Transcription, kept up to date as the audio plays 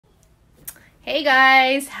Hey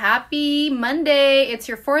guys, happy Monday. It's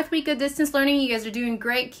your 4th week of distance learning. You guys are doing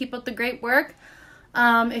great. Keep up the great work.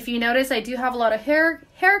 If you notice, I do have a lot of hair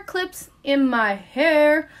clips in my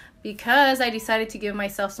hair because I decided to give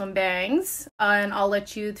myself some bangs, and I'll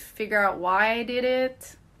let you figure out why I did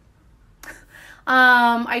it.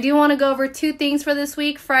 I do want to go over 2 things for this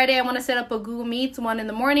week. Friday, I want to set up a Google Meets, one in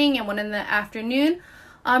the morning and one in the afternoon,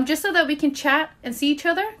 just so that we can chat and see each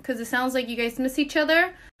other, because it sounds like you guys miss each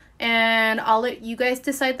other. And I'll let you guys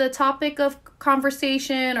decide the topic of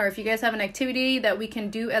conversation, or if you guys have an activity that we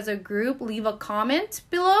can do as a group, leave a comment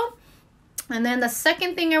below. And then the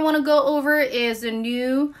second thing I want to go over is a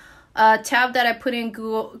new tab that I put in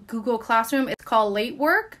Google Classroom. It's called Late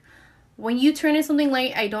Work. When you turn in something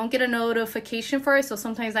late, I don't get a notification for it, so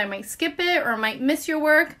sometimes I might skip it or might miss your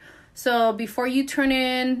work. So before you turn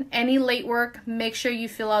in any late work, make sure you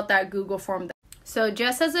fill out that Google form. So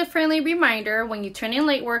just as a friendly reminder, when you turn in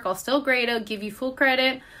late work, I'll still grade it, give you full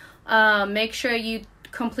credit. Make sure you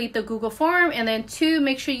complete the Google form. And then 2,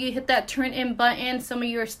 make sure you hit that turn in button. Some of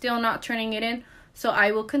you are still not turning it in, so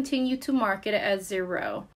I will continue to mark it as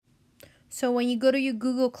 0. So when you go to your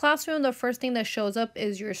Google Classroom, the first thing that shows up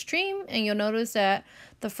is your stream. And you'll notice that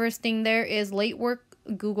the first thing there is late work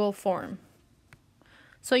Google form.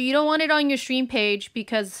 So you don't want it on your stream page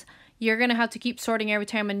because you're going to have to keep sorting every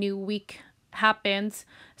time a new week happens.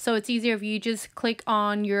 So it's easier if you just click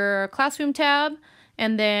on your Classroom tab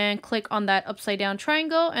and then click on that upside down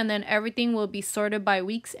triangle, and then everything will be sorted by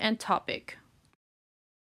weeks and topic.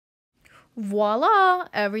 Voila!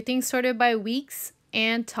 Everything's sorted by weeks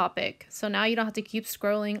and topic. So now you don't have to keep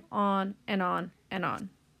scrolling on and on and on.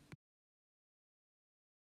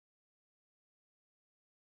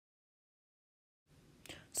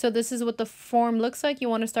 So this is what the form looks like. You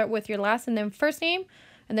want to start with your last and then first name,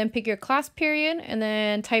 and then pick your class period, and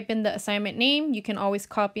then type in the assignment name. You can always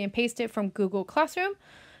copy and paste it from Google Classroom.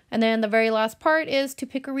 And then the very last part is to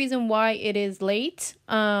pick a reason why it is late.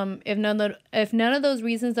 If none of those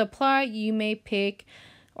reasons apply, you may pick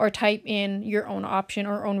or type in your own option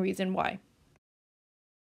or own reason why.